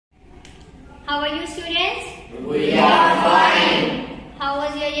How are you, students? We are fine. How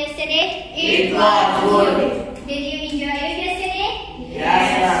was your yesterday? It was good. Did you enjoy it yesterday?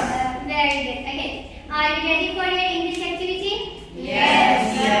 Yes. Very good. Okay. Are you ready for your English activity?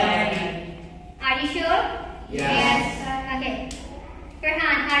 Yes. Are you sure? Yes. Okay.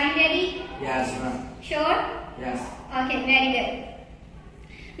 Farhan, are you ready? Yes, ma'am. Sure? Yes. Okay, very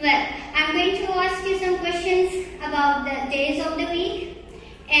good. Well, I'm going to ask you some questions about the days of the week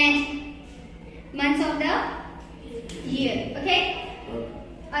and months of the year. Okay?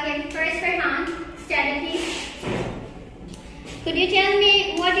 Okay, first Farhan, stand up please. Could you tell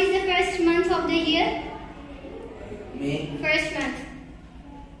me what is the first month of the year? Me? First month.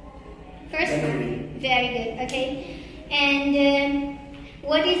 First January. month. Very good. Okay. And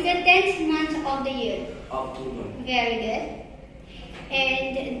what is the 10th month of the year? October. Very good.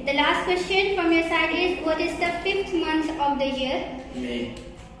 And the last question from your side is, what is the 5th month of the year? May.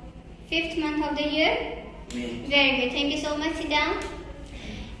 5th month of the year? May. Very good. Thank you so much. Sit down.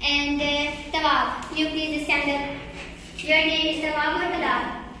 And Tawab, you please stand up. Your name is Tawab or Talab?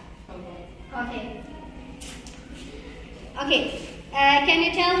 Okay. Okay. Can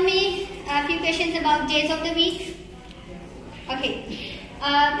you tell me a few questions about days of the week? Okay.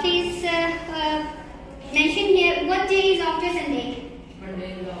 Please mention here what day is after Sunday.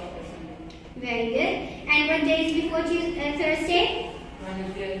 Monday is after Sunday. Very good. And what day is before Thursday?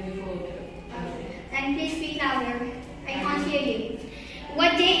 Wednesday is before Thursday. And please speak louder. I can't hear you.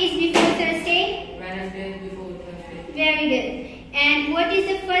 What day is before Thursday? Wednesday is before Thursday. Very good. And what is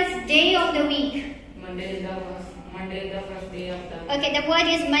the first day of the week? Monday is the first day of the Okay, the word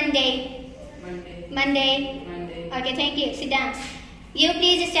is Monday. Monday. Monday. Okay, thank you. Sit down. You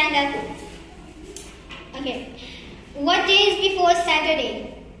please stand up. Okay. What day is before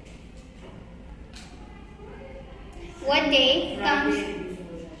Saturday? What day comes? Friday is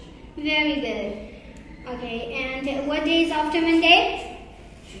before Saturday. Very good. Okay, and what day is after Monday?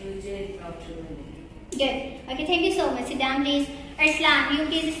 Tuesday is after Monday. Good. Okay, thank you so much. Sit down, please. Arslan, you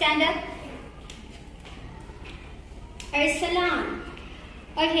please stand up. Arsalan.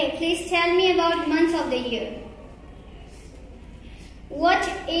 Okay, please tell me about months of the year. What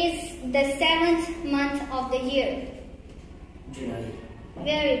is the 7th month of the year? July.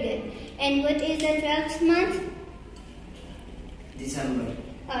 Very good. And what is the 12th month? December.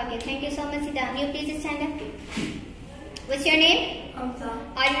 Okay, thank you so much. Sit down. You please stand up. What's your name? Hamza.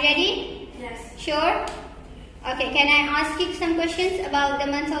 Are you ready? Yes. Sure? Okay, can I ask you some questions about the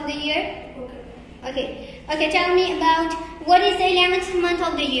months of the year? Okay. Okay, tell me about what is the 11th month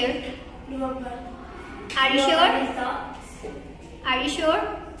of the year? November. Are you November sure? is the Are you sure?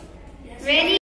 yes. Ready?